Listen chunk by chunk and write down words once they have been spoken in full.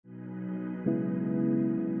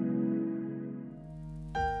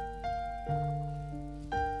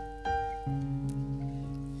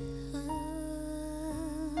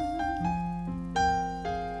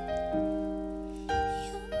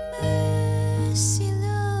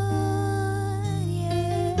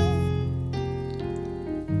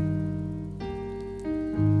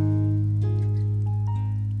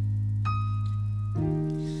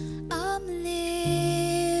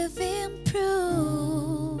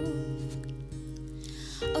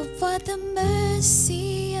what the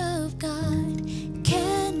mercy of God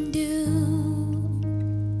can do.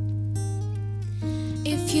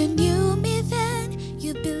 If you knew me then,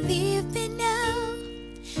 you believe me now.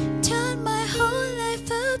 Turned my whole life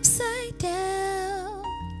upside down.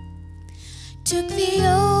 Took the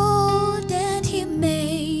old and he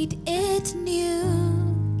made it new.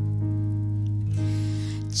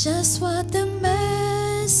 Just what the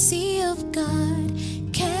mercy of God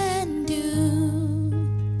can do.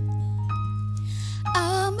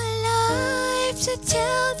 I'm alive to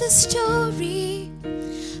tell the story,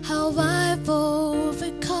 how I've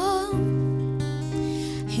overcome.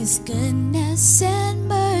 His goodness and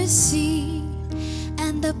mercy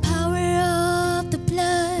and the power of the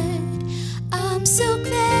blood. I'm so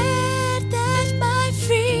glad that my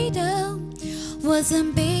freedom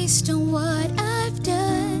wasn't based on what I've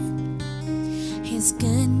done. His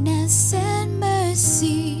goodness and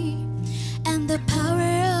mercy and the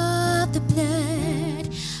power of the blood.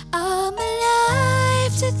 I'm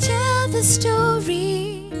alive to tell the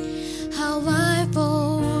story, how I've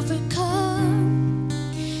overcome.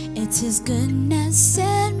 It's His goodness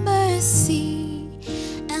and mercy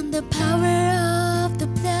and the power of the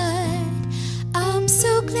blood. I'm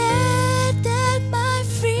so glad that my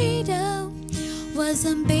freedom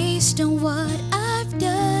wasn't based on what I've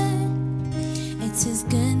done. It's His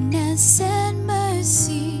goodness and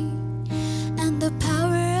mercy and the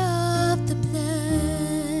power of the blood.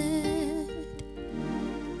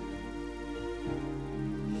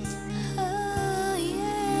 Oh yeah.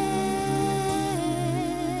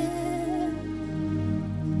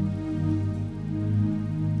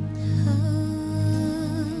 Oh,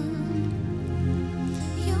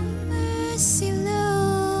 your mercy, Lord.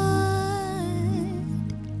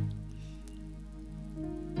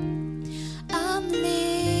 I'm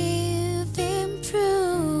living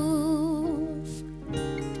proof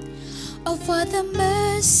of what the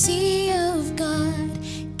mercy of God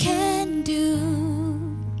can do.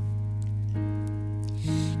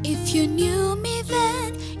 If you knew me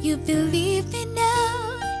then, you believe me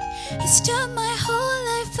now. He's turned my whole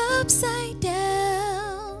life upside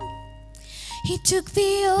down. He took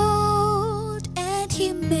the old and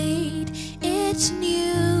He made it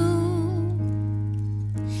new.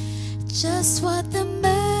 Just what the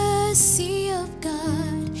mercy of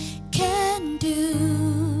God can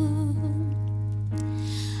do.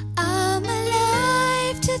 I'm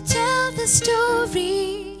alive to tell the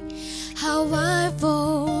story, how I've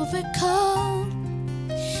overcome.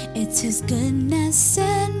 It's His goodness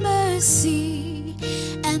and mercy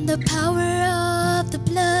and the power of the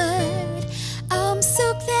blood. I'm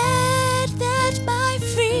so glad that my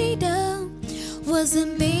freedom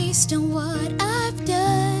wasn't based on what I've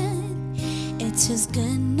done. It's His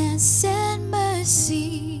goodness and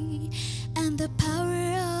mercy and the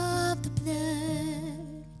power of the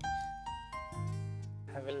blood.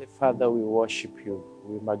 Heavenly Father, we worship you,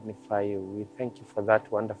 we magnify you, we thank you for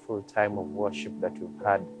that wonderful time of worship that we've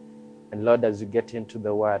had. And Lord, as we get into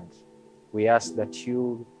the word, we ask that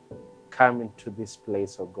you come into this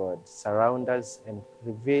place, oh God, surround us and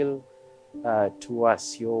reveal to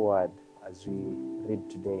us your word as we read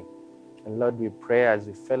today. And Lord, we pray as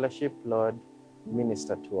we fellowship, Lord,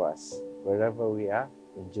 minister to us wherever we are.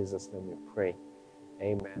 In Jesus' name we pray.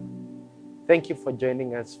 Amen. Thank you for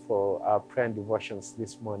joining us for our prayer and devotions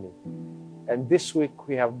this morning. And this week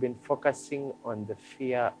we have been focusing on the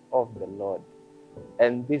fear of the Lord.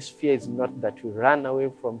 And this fear is not that we run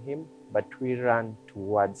away from Him, but we run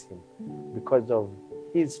towards Him because of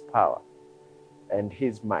His power and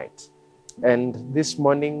His might. And this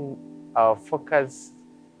morning our focus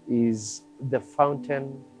is the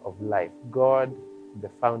fountain of life. God, the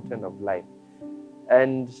fountain of life.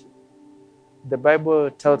 And the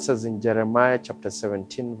Bible tells us in Jeremiah chapter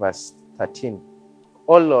 17, verse 13,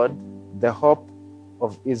 O Lord, the hope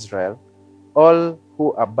of Israel, all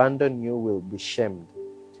who abandon you will be shamed.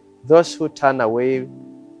 Those who turn away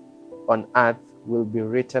on earth will be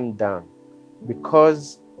written down,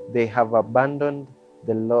 because they have abandoned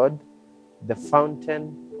the Lord, the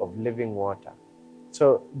fountain of living water.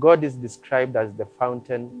 So God is described as the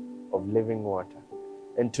fountain of living water.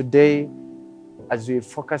 And today, as we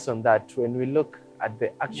focus on that, when we look at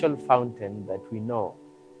the actual fountain that we know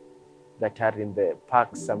that are in the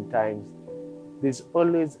parks sometimes, there's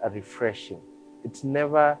always a refreshing. It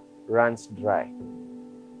never runs dry.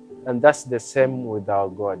 And that's the same with our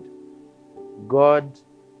God. God,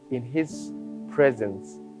 in His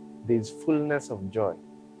presence, there's fullness of joy.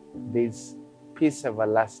 There's peace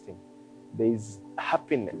everlasting. There's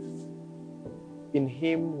happiness. In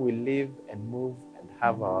Him we live and move and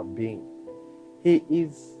have our being. He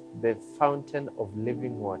is the fountain of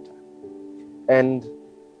living water. And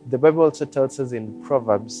the Bible also tells us in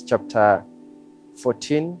Proverbs chapter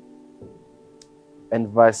 14 and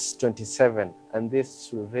verse 27, and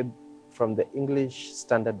this will read from the English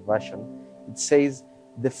Standard Version. It says,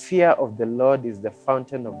 "The fear of the Lord is the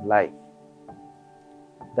fountain of life,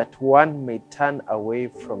 that one may turn away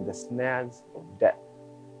from the snares of death."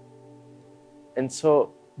 And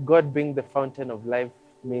so, God being the fountain of life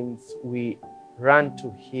means we run to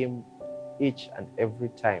Him each and every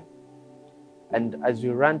time. And as we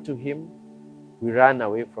run to Him, we run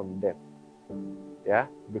away from death. Yeah,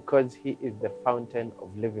 because He is the fountain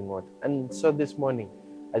of living water. And so this morning,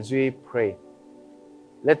 as we pray,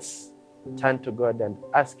 let's turn to God and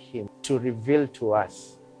ask Him to reveal to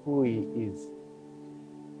us who He is,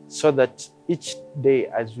 so that each day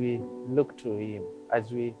as we look to Him,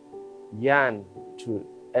 as we yearn to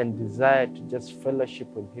and desire to just fellowship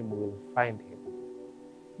with Him, we will find Him.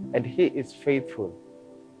 And He is faithful.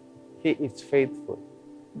 He is faithful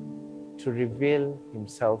to reveal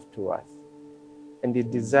Himself to us. And He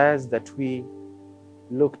desires that we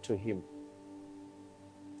look to Him.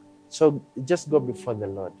 So just go before the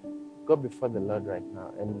Lord. Go before the Lord right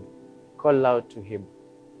now and call out to Him.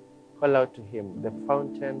 Call out to Him, the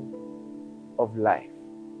fountain of life.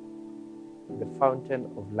 The fountain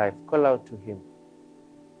of life. Call out to Him.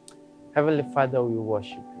 Heavenly Father, we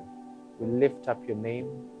worship You. We lift up Your name.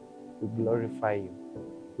 We glorify You.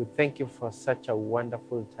 We thank You for such a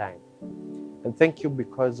wonderful time. And thank You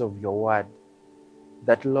because of Your word.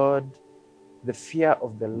 That, Lord, the fear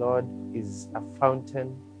of the Lord is a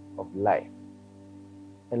fountain of life.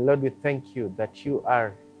 And Lord, we thank You that You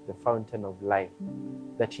are the fountain of life,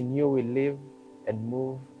 that in You we live and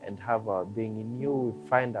move and have our being. In You we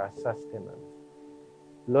find our sustenance.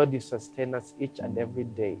 Lord, You sustain us each and every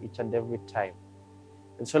day, each and every time.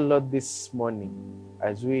 And so, Lord, this morning,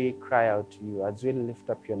 as we cry out to You, as we lift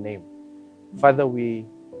up Your name, Father, we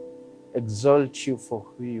exalt You for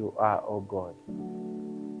who You are, O God.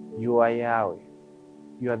 You are Yahweh.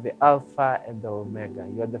 You are the Alpha and the Omega.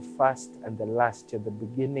 You are the first and the last. You are the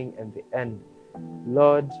beginning and the end.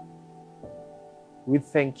 Lord, we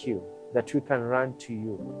thank You that we can run to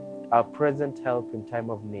You, our present help in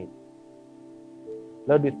time of need.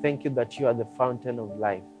 Lord, we thank You that You are the fountain of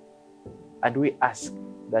life. And we ask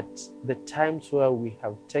that the times where we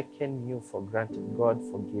have taken You for granted, God,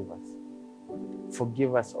 forgive us.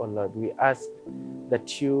 Forgive us, O Lord. We ask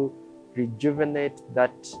that You rejuvenate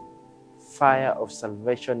that fire of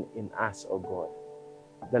salvation in us, O God.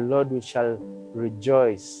 The Lord, we shall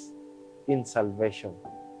rejoice in salvation.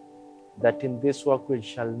 That in this work we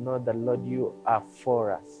shall know that, Lord, You are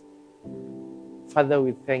for us. Father,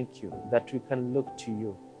 we thank You that we can look to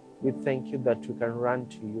You. We thank You that we can run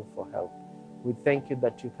to You for help. We thank You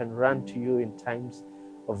that we can run to You in times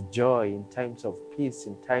of joy, in times of peace,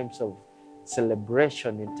 in times of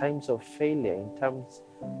celebration, in times of failure, in times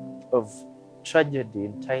of tragedy,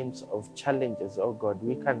 in times of challenges. Oh God,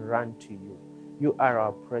 we can run to You. You are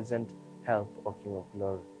our present help, O King of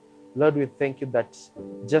Glory. Lord, we thank You that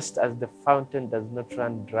just as the fountain does not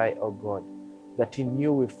run dry, O God, that in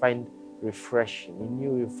You we find refreshing, in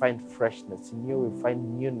You we find freshness, in You we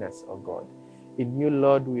find newness, O God. In You,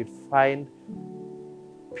 Lord, we find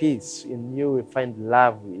peace, in You we find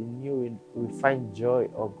love, in You we find joy,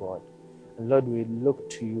 O God. And Lord, we look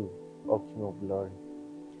to You, O King of Glory.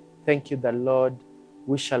 Thank You that, Lord,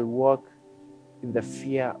 we shall walk in the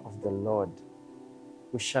fear of the Lord.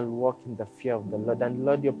 We shall walk in the fear of the Lord. And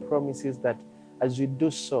Lord, Your promise is that as we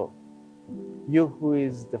do so, You who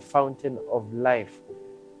is the fountain of life,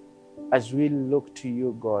 as we look to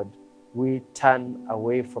You, God, we turn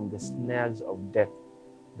away from the snares of death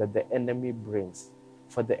that the enemy brings.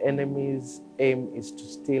 For the enemy's aim is to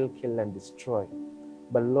steal, kill, and destroy.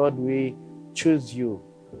 But Lord, we choose You.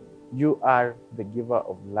 You are the giver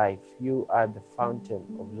of life. You are the fountain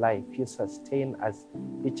of life. You sustain us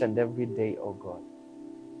each and every day, O God.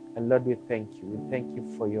 And Lord, we thank You. We thank You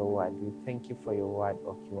for Your word. We thank You for Your word,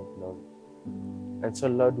 O King of Glory. And so,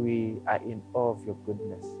 Lord, we are in awe of Your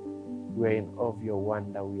goodness. We are in awe of Your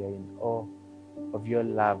wonder. We are in awe of Your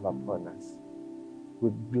love upon us.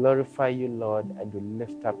 We glorify You, Lord, and we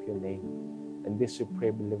lift up Your name. And this we pray,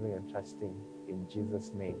 believing and trusting in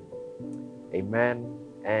Jesus' name. Amen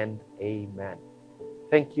and amen.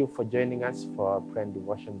 Thank you for joining us for our prayer and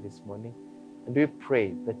devotion this morning. And we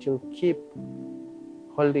pray that you'll keep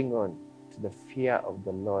holding on to the fear of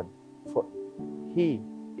the Lord, for He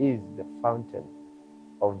is the fountain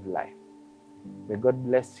of life. May God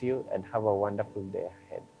bless you and have a wonderful day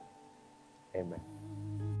ahead. Amen.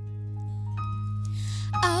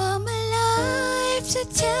 I'm alive to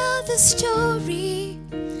tell the story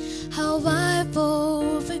how I've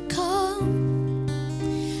overcome.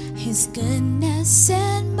 His goodness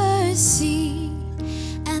and mercy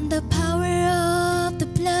and the power of the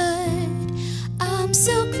blood. I'm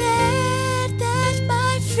so glad that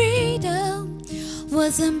my freedom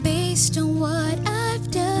wasn't based on what I've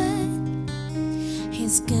done.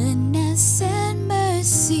 His goodness and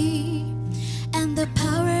mercy and the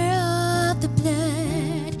power of the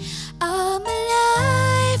blood. I'm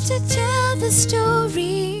alive to tell the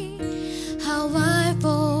story how I've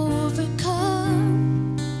overcome.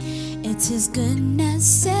 It's His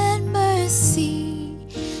goodness and mercy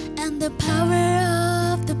and the power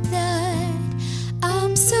of the blood.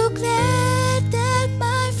 I'm so glad that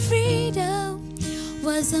my freedom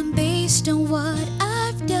wasn't based on what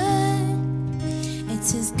I've done.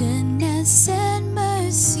 It's His goodness and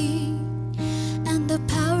mercy and the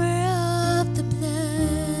power of the blood.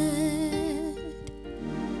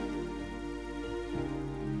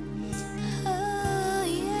 Oh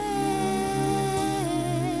yeah.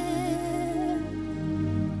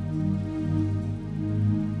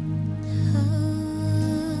 Oh,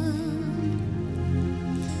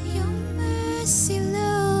 your mercy, Lord.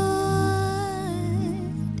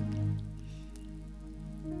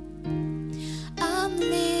 I'm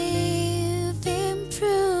living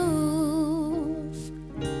proof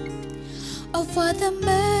of what the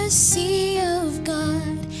mercy of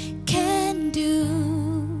God can do.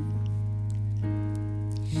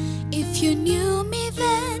 If you knew me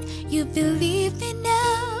then, you believe me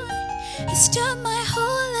now. He's turned my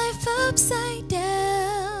whole life upside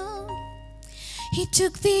down. He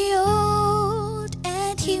took the old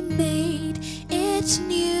and He made it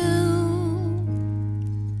new.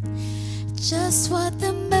 Just what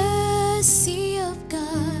the mercy of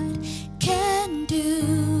God can do.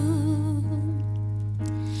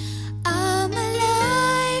 I'm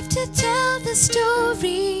alive to tell the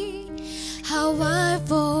story how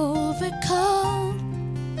I've overcome.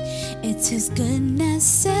 It's His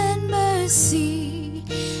goodness and mercy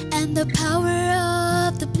and the power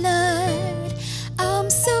of the blood. I'm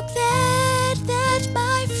so glad that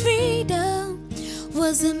my freedom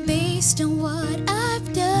wasn't based on what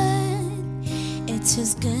I've done. It's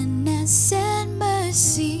His goodness and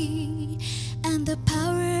mercy and the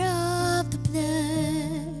power of the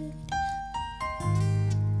blood.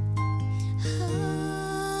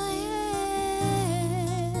 Oh, yeah.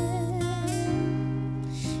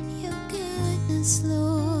 Your goodness,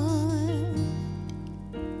 Lord.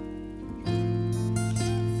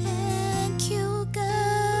 Thank you, God.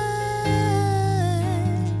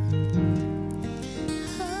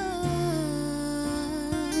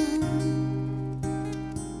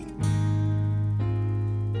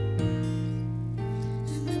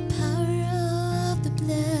 And the power of the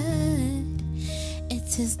blood.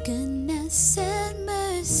 It's His goodness and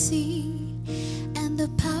mercy and the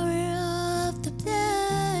power of the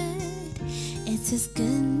blood. It's His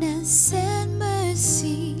goodness